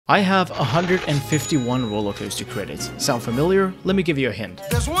I have 151 roller coaster credits. Sound familiar? Let me give you a hint.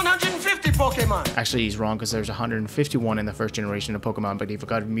 There's 150 Pokemon! Actually, he's wrong because there's 151 in the first generation of Pokemon, but he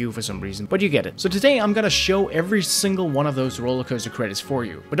forgot Mew for some reason. But you get it. So today I'm gonna show every single one of those roller coaster credits for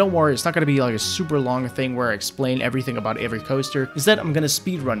you. But don't worry, it's not gonna be like a super long thing where I explain everything about every coaster. Instead, I'm gonna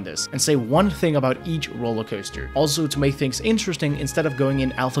speed run this and say one thing about each roller coaster. Also, to make things interesting, instead of going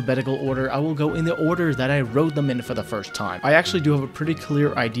in alphabetical order, I will go in the order that I wrote them in for the first time. I actually do have a pretty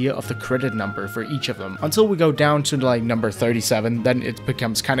clear idea of the credit number for each of them. Until we go down to like number 37, then it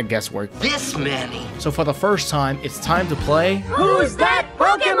becomes kind of guesswork. This many! So for the first time, it's time to play... Who's that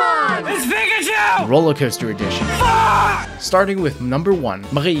Pokemon? It's Pikachu! Roller Coaster Edition. Starting with number 1,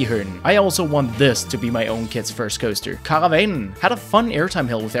 Mariehønen. I also want this to be my own kid's first coaster. Karavanen had a fun airtime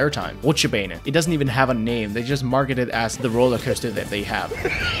hill with airtime. Rutsjebane. It doesn't even have a name, they just market it as the roller coaster that they have.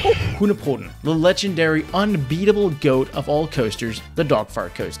 Hundepoten, the legendary unbeatable goat of all coasters, the dog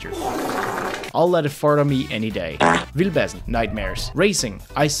fart coaster. I'll let it fart on me any day. Vildbassen, nightmares. Racing,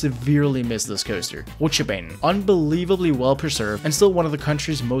 I severely miss this coaster. Rutsjebane, unbelievably well preserved and still one of the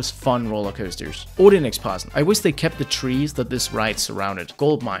country's most fun roller coasters. Odinexpassen, I wish they kept the trees that this ride surrounded.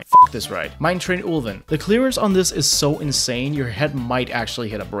 Goldmine, fuck this ride. Mine Train Ulven, the clearance on this is so insane your head might actually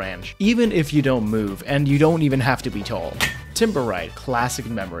hit a branch. Even if you don't move, and you don't even have to be tall. Timber Ride, classic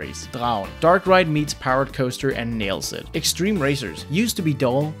memories. Draun, dark ride meets powered coaster and nails it. Extreme Racers, used to be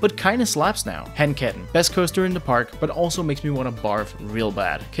dull, but kinda slaps now. Henketten, best coaster in the park, but also makes me wanna barf real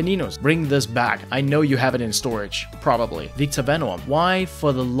bad. Caninos, bring this back, I know you have it in storage. Probably. Victor Venom, why,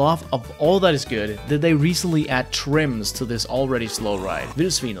 for the love of all that is good, did they recently add trims to this already slow ride?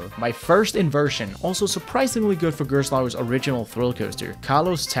 Vildsvinel, my first inversion, also surprisingly good for Gerstlauer's original thrill coaster.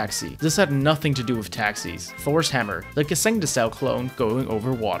 Carlos Taxi, this had nothing to do with taxis. Thor's Hammer, the Gesengte clone going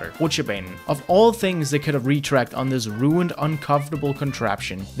over water. Rutsjebane. Of all things they could have retracked on this ruined, uncomfortable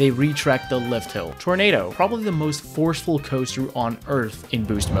contraption, they retracked the lift hill. Tornado. Probably the most forceful coaster on Earth in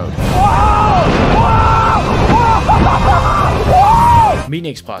boost mode.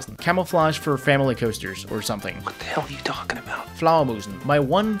 Minixpassen. Camouflage for family coasters or something. What the hell are you talking about? Flowermusen. My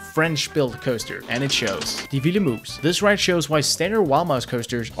one French-built coaster, and it shows. Die Wilde Moose. This ride shows why standard Wild Mouse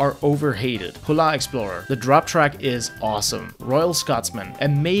coasters are overhated. Polar Explorer. The drop track is awesome. Royal Scotsman.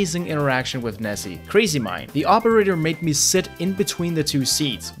 Amazing interaction with Nessie. Crazy Mine. The operator made me sit in between the two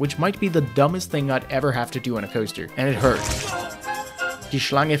seats, which might be the dumbest thing I'd ever have to do on a coaster, and it hurt. Die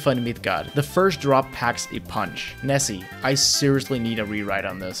Schlange von Midgard. The first drop packs a punch. Nessie, I seriously need a rewrite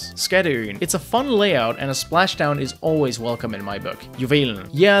on this. Scandinavian. It's a fun layout and a splashdown is always welcome in my book. Jubalaires.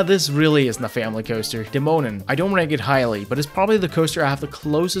 Yeah, this really isn't a family coaster. Demonen. I don't rank it highly, but it's probably the coaster I have the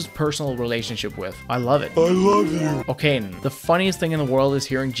closest personal relationship with. I love it. I love you. Okanen. The funniest thing in the world is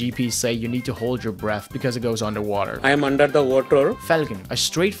hearing GPs say you need to hold your breath because it goes underwater. I am under the water. Falcon. A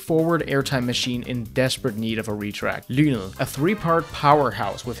straightforward airtime machine in desperate need of a retrack. Lynel. A 3-part powerhouse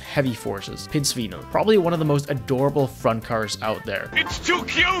with heavy forces. Pindsvinel, probably one of the most adorable front cars out there. It's too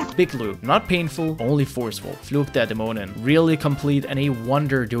cute! Big Loop, not painful, only forceful. Flug der Dämonen, really complete and a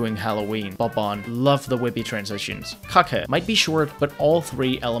wonder doing Halloween. Bob-on, love the whippy transitions. Kacke, might be short, but all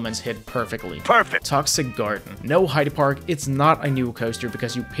 3 elements hit perfectly. Perfect! Toxic Garden, no HeidePark, it's not a new coaster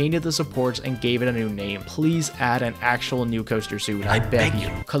because you painted the supports and gave it a new name. Please add an actual new coaster soon, I beg you.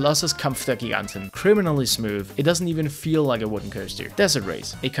 Colossus Kampf der Giganten, criminally smooth, it doesn't even feel like a wooden coaster. Desert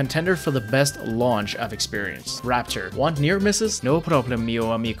Race, a contender for the best launch I've experienced. Raptor, want near misses? No problem,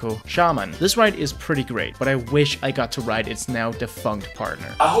 mio amico. Shaman, this ride is pretty great, but I wish I got to ride its now defunct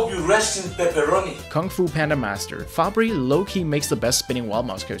partner. I hope you rest in pepperoni. Kung Fu Panda Master, Fabri low-key makes the best spinning Wild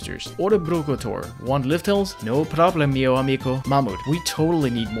Mouse coasters. Orebrokotor, want lift hills? No problem, mio amico. Mammut, we totally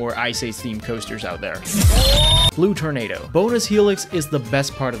need more Ice Age themed coasters out there. Blue Tornado, Bonus Helix is the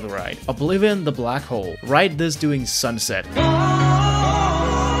best part of the ride. Oblivion, the black hole. Ride this doing Sunset.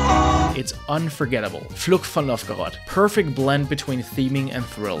 It's unforgettable. Flug von Novgorod. Perfect blend between theming and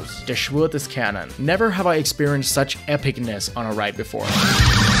thrills. Der Schwur des Kernen. Never have I experienced such epicness on a ride before.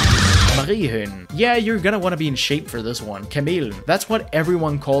 Mariehønen. Yeah, you're gonna want to be in shape for this one. Kamelen. That's what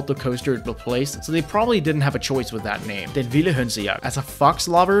everyone called the coaster it replaced, so they probably didn't have a choice with that name. Den Wilde Hønsejagt. As a fox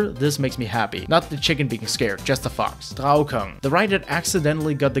lover, this makes me happy. Not the chicken being scared, just the fox. Draukong. The ride that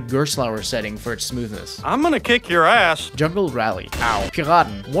accidentally got the Gerstlauer setting for its smoothness. I'm gonna kick your ass. Jungle Rally. Ow.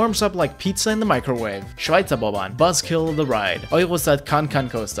 Piraten. Warms up like pizza in the microwave. Schweizer Bobbahn. Buzzkill of the ride. Eurostat Can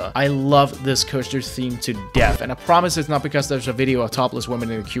Coaster. I love this coaster theme to death, and I promise it's not because there's a video of topless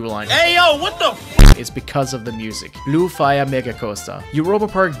women in the queue line. Hey! Hey yo, what the It's because of the music. Blue Fire Mega Coaster. Europa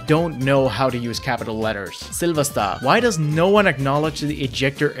Park don't know how to use capital letters. Silver Star. Why does no one acknowledge the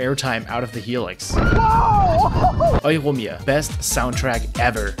ejector airtime out of the helix? Euromir. Best soundtrack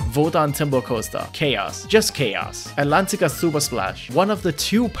ever. Wodan Timber Coaster. Chaos. Just chaos. Atlantica Super Splash. One of the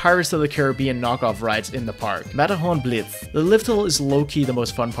 2 Pirates of the Caribbean knockoff rides in the park. Matterhorn Blitz. The lift hill is low-key the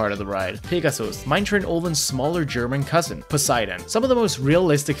most fun part of the ride. Pegasus. Mine Train Ulven's smaller German cousin. Poseidon. Some of the most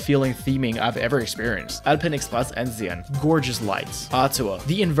realistic feeling theming I've ever experienced. Alpine Express Enzian. Gorgeous lights. Artua.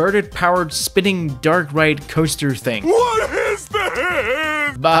 The inverted powered spinning dark ride coaster thing. What is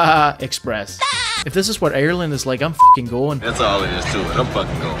this? Bah Express. If this is what Ireland is like, I'm f***ing going. That's all it is to it. I'm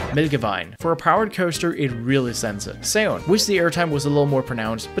fucking going. Milgevine. For a powered coaster, it really sends it. Seon. Wish the airtime was a little more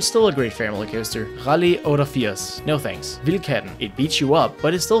pronounced, but still a great family coaster. Rally Orafias. No thanks. Vilketten. It beats you up,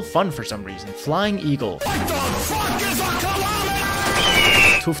 but it's still fun for some reason. Flying Eagle. What the fuck is a kilometer?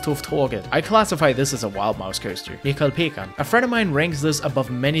 Tuff Tuff Torget. I classify this as a wild mouse coaster. Mikael Pekan. A friend of mine ranks this above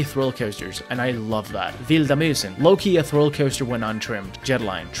many thrill coasters, and I love that. Vilda Musen. Low-key a thrill coaster when untrimmed.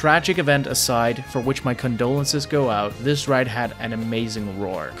 Jetline. Tragic event aside, for which my condolences go out, this ride had an amazing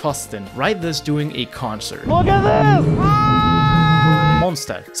roar. Kosten. Ride this doing a concert. Look at this!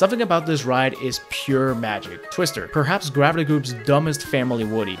 Mondstadt. Something about this ride is pure magic. Twister. Perhaps Gravity Group's dumbest family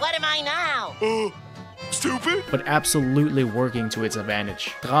Woody. What am I now? Stupid? But absolutely working to its advantage.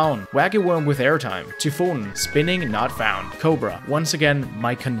 Traun. Wacky Worm with airtime. Typhoon. Spinning not found. Cobra. Once again,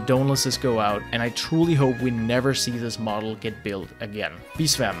 my condolences go out, and I truly hope we never see this model get built again.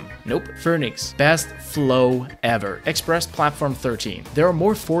 Bisvem. Nope. Phoenix. Best flow ever. Express Platform 13. There are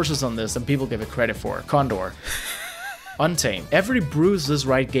more forces on this than people give it credit for. Condor. Untamed. Every bruise this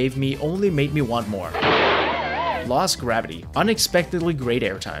ride gave me only made me want more. Lost Gravity. Unexpectedly great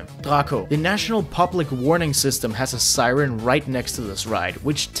airtime. Draco. The National Public Warning System has a siren right next to this ride,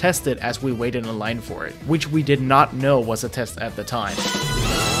 which tested as we waited in line for it, which we did not know was a test at the time.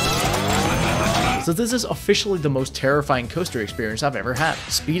 So this is officially the most terrifying coaster experience I've ever had.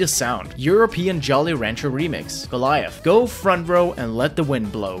 Speed of Sound. European Jolly Rancher Remix. Goliath. Go front row and let the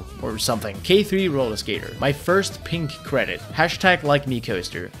wind blow. Or something. K3 Roller Skater. My first pink credit. Hashtag like me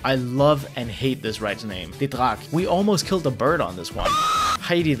coaster. I love and hate this ride's name. The Drak. We almost killed a bird on this one.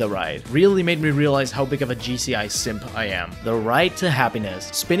 Heidi the Ride. Really made me realize how big of a GCI simp I am. The Ride to Happiness.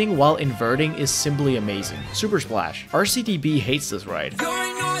 Spinning while inverting is simply amazing. Super Splash. RCDB hates this ride.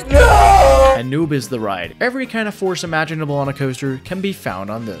 No! Anubis the Ride. Every kind of force imaginable on a coaster can be found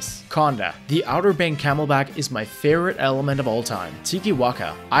on this. Conda. The Outer Bank Camelback is my favorite element of all time. Tiki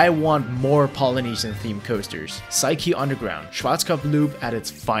Waka. I want more Polynesian themed coasters. Psyche Underground. Schwarzkopf Loop at its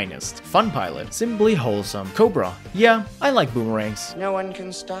finest. Fun Pilot. Simply wholesome. Cobra. Yeah, I like boomerangs. No one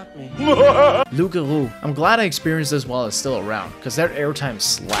can stop me. Lugaroo. I'm glad I experienced this while it's still around, because their airtime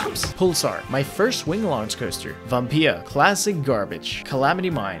slaps. Pulsar. My first swing launch coaster. Vampire. Classic garbage. Calamity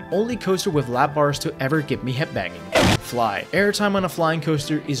Mine. Only coaster with lap bars to ever get me hip banging. Fly. Airtime on a flying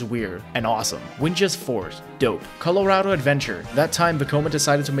coaster is weird and awesome. Windjust Force. Dope. Colorado Adventure. That time Vekoma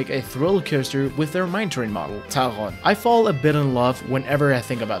decided to make a thrill coaster with their Mine Train model. Taron. I fall a bit in love whenever I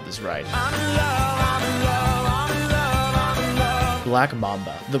think about this ride. Black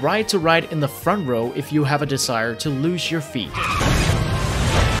Mamba. The ride to ride in the front row if you have a desire to lose your feet.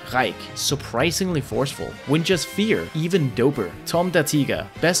 Reich. Surprisingly forceful. Windjust Fear. Even doper. Tom Datiga.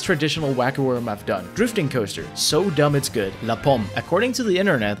 Best traditional whack-a-worm I've done. Drifting Coaster. So dumb it's good. La Pomme. According to the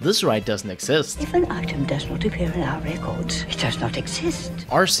internet, this ride doesn't exist. If an item does not appear in our records, it does not exist.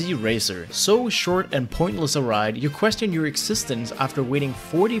 RC Racer. So short and pointless a ride, you question your existence after waiting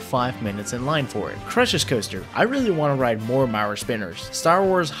 45 minutes in line for it. Crush's Coaster. I really want to ride more Maurer spinners. Star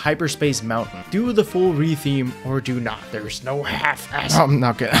Wars Hyperspace Mountain. Do the full re-theme or do not. There's no half-ass. I'm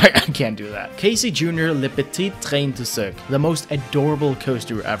not gonna. I can't do that. Casey Jr. Le Petit Train du Cirque. The most adorable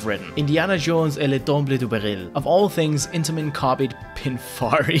coaster I've ridden. Indiana Jones et le Temple du Beryl. Of all things, Intamin copied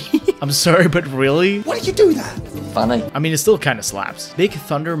Pinfari. I'm sorry, but really? Why did you do that? Funny. I mean, it still kind of slaps. Big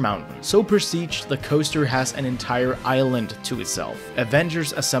Thunder Mountain. So prestige, the coaster has an entire island to itself.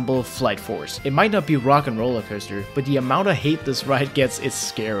 Avengers Assemble Flight Force. It might not be rock and roller coaster, but the amount of hate this ride gets is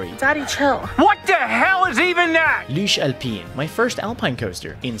scary. Daddy, chill. What the hell is even that? Luge Alpine. My first alpine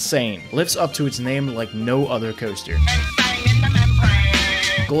coaster. Insane. Lives up to its name like no other coaster.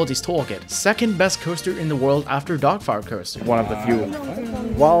 Goldie's Torget. Second best coaster in the world after Dogfire Coaster. One of the few.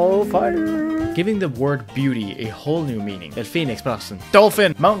 Wildfire. Giving the word beauty a whole new meaning. Phoenix Productions.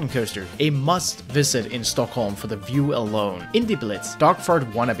 Dolphin Mountain Coaster. A must visit in Stockholm for the view alone. Indie Blitz. Dogfart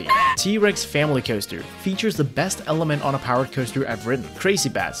Wannabe. T-Rex Family Coaster. Features the best element on a powered coaster I've ridden. Crazy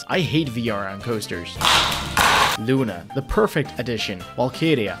Bats. I hate VR on coasters. Luna, the perfect addition.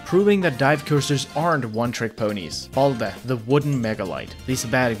 Valkyria, proving that dive coasters aren't one-trick ponies. Balde, the wooden megalite.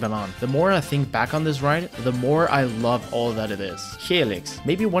 Liseberg Banan. The more I think back on this ride, the more I love all that it is. Helix,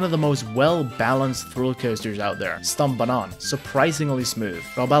 maybe one of the most well-balanced thrill coasters out there. Stambanan, surprisingly smooth.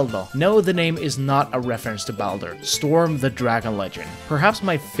 Rabaldo, no, the name is not a reference to Balder. Storm the Dragon Legend. Perhaps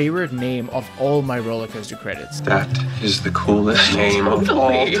my favorite name of all my roller coaster credits. That is the coolest name of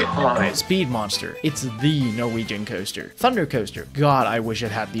all time. Speed Monster, it's the Norwegian coaster. Thunder Coaster, god I wish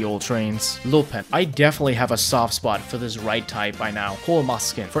it had the old trains. Lopen, I definitely have a soft spot for this ride type by now.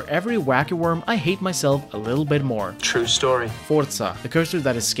 Kolmasken, for every wacky worm I hate myself a little bit more. True story. Forza, the coaster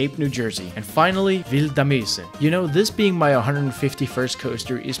that escaped New Jersey. And finally, Wilda Muse. You know, this being my 151st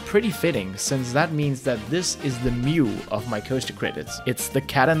coaster is pretty fitting, since that means that this is the Mew of my coaster credits. It's the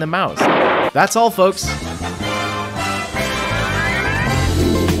cat and the mouse. That's all, folks.